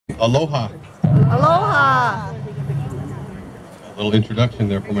Aloha. Aloha. A little introduction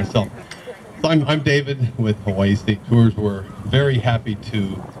there for myself. So I'm David with Hawaii State Tours. We're very happy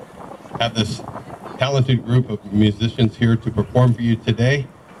to have this talented group of musicians here to perform for you today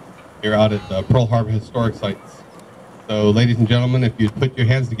here out at Pearl Harbor Historic Sites. So ladies and gentlemen, if you'd put your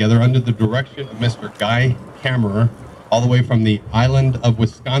hands together under the direction of Mr. Guy Kammerer, all the way from the island of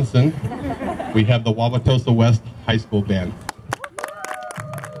Wisconsin, we have the Tosa West High School Band.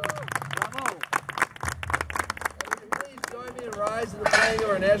 Please join me in rise to the playing of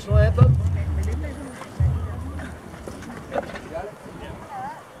our national anthem. Got it?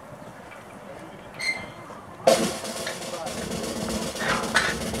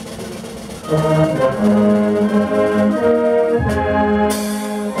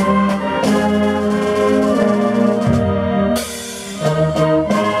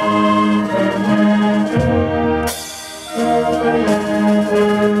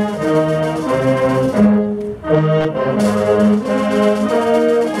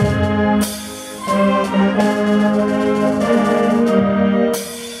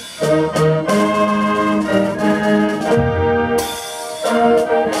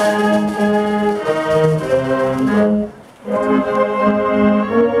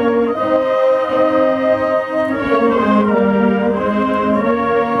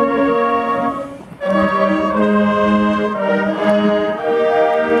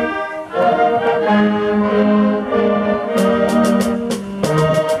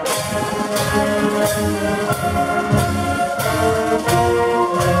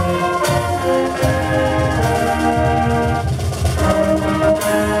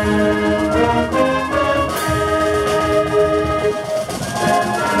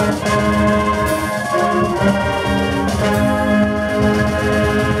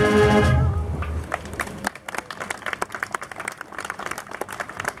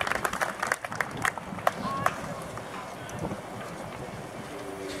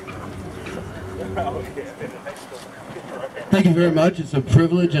 Thank you very much. It's a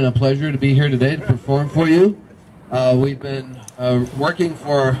privilege and a pleasure to be here today to perform for you. We've been working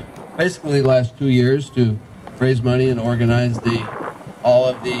for basically the last 2 years to raise money and organize all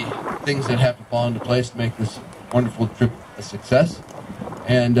of the things that have to fall into place to make this wonderful trip a success.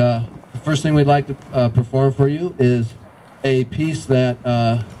 And the first thing we'd like to perform for you is a piece that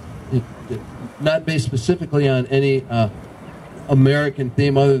not based specifically on any American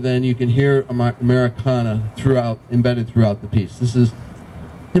theme other than you can hear Americana embedded throughout the piece. This is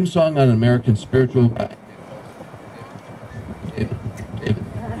hymn song on an American spiritual by David.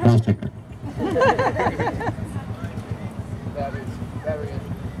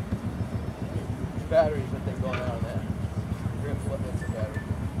 Batteries, I think, going out on that. We're going to flip into batteries.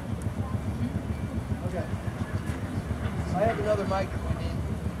 Okay. I have another mic if we need.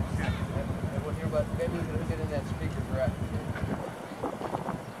 And we'll hear about, maybe we can get in that speaker for after.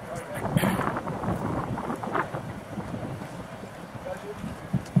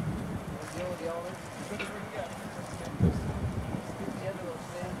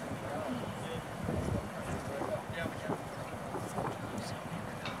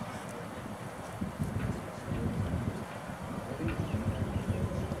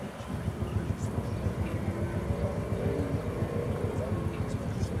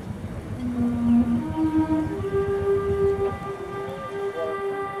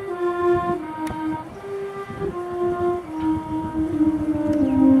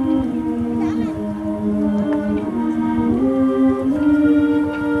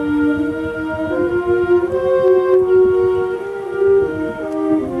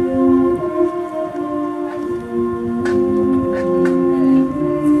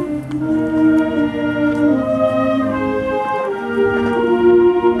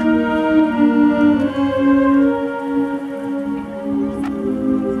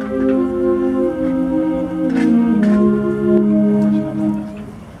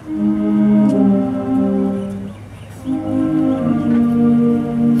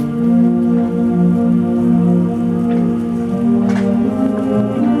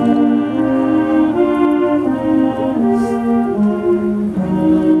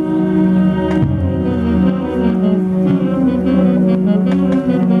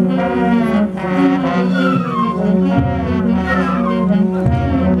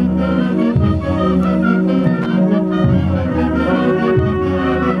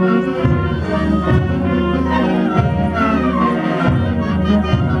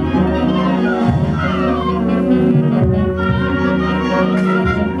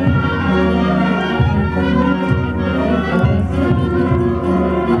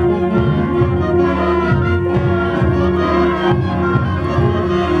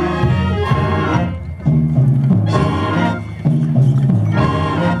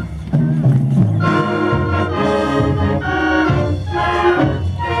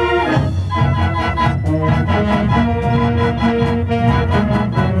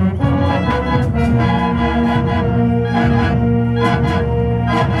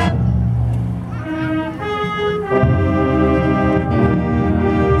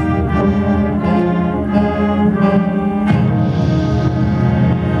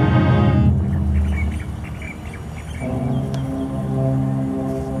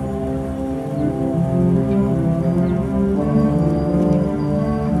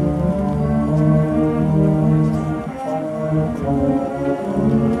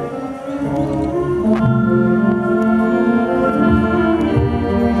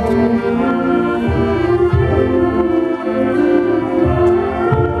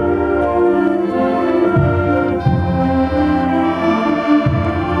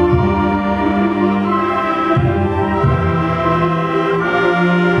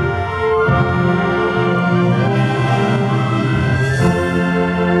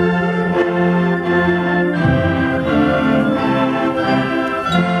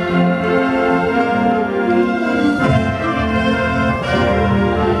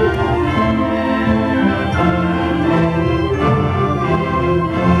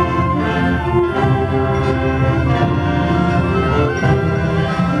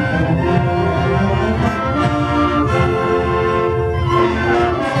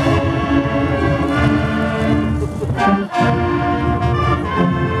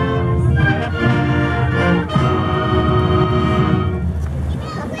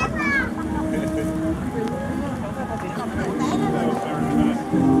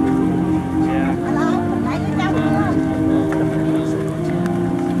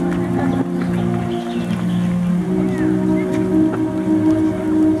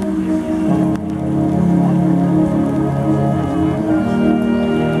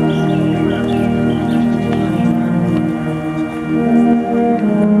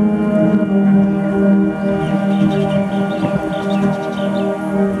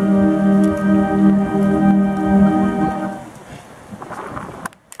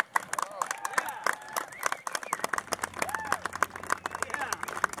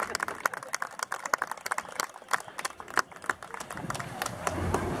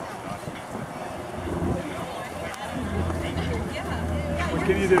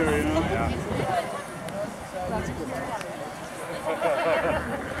 you do, you know? Yeah.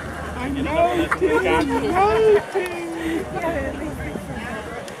 I'm melting!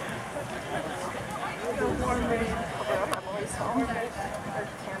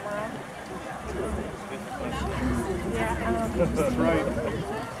 That's right.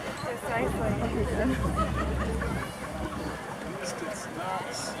 Precisely. It's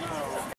nuts.